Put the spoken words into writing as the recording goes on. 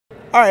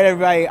All right,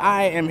 everybody,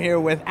 I am here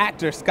with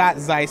actor Scott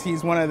Zeiss.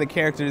 He's one of the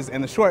characters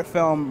in the short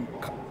film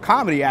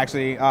comedy,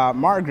 actually,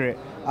 Margaret.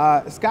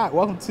 Scott,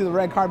 welcome to the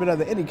red carpet of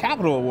the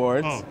IndieCapitol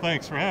Awards. Oh,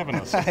 thanks for having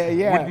us.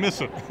 Yeah. Wouldn't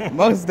miss it.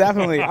 Most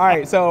definitely. All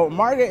right, so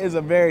Margaret is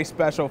a very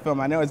special film.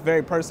 I know it's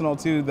very personal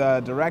to the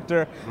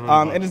director,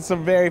 and it's a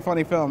very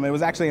funny film. It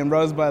was actually in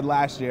Rosebud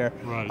last year.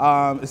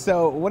 Right.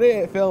 So what did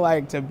it feel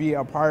like to be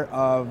a part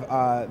of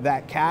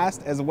that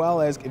cast, as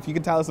well as if you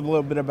could tell us a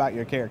little bit about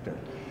your character?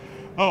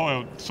 Oh,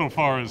 well, so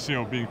far as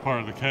being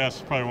part of the cast,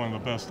 it's probably one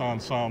of the best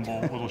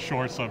ensemble little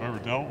shorts I've ever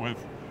dealt with.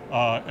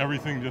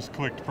 Everything just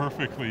clicked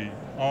perfectly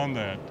on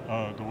that.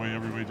 The way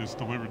everybody just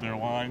delivered their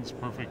lines,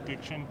 perfect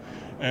diction,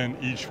 and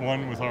each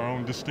one with our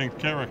own distinct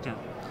character.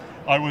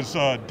 I was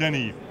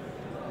Denny,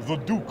 the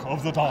Duke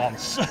of the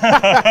Dance,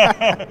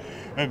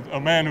 and a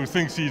man who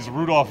thinks he's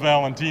Rudolph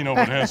Valentino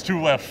but has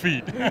two left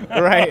feet.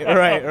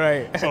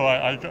 Right. So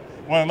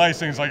one of the nice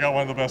things, I got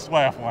one of the best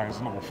laugh lines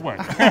in the whole flick.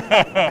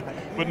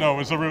 But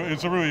no, it's a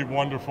really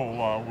wonderful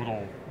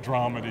little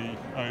dramedy.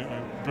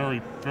 I'm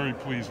very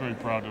pleased, very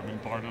proud to have been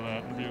part of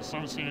that and be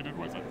associated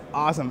with it.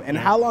 Awesome. And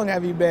how long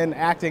have you been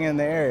acting in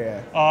the area?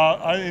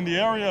 In the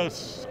area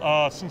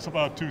since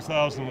about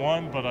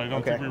 2001, but I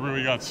don't think we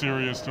really got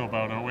serious till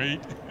about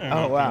 2008. And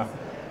oh, wow.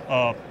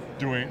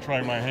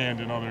 Trying my hand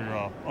in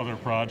other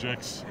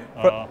projects.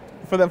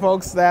 For the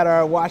folks that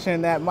are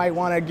watching that might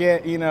want to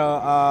get,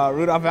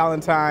 Rudolph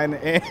Valentine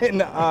in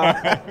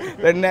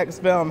their next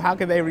film, how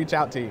can they reach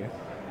out to you?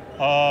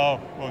 Well,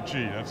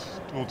 gee, that's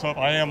a little tough.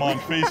 I am on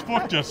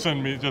Facebook. Just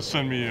send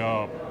me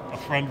a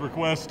friend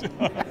request.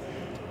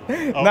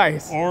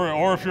 Nice.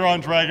 Or if you're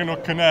on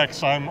Dragonhook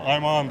Connects, I'm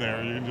on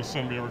there. You can just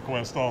send me a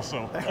request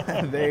also.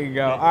 There you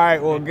go. All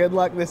right. Well, good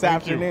luck this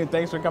afternoon.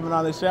 Thanks for coming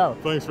on the show.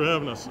 Thanks for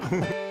having us.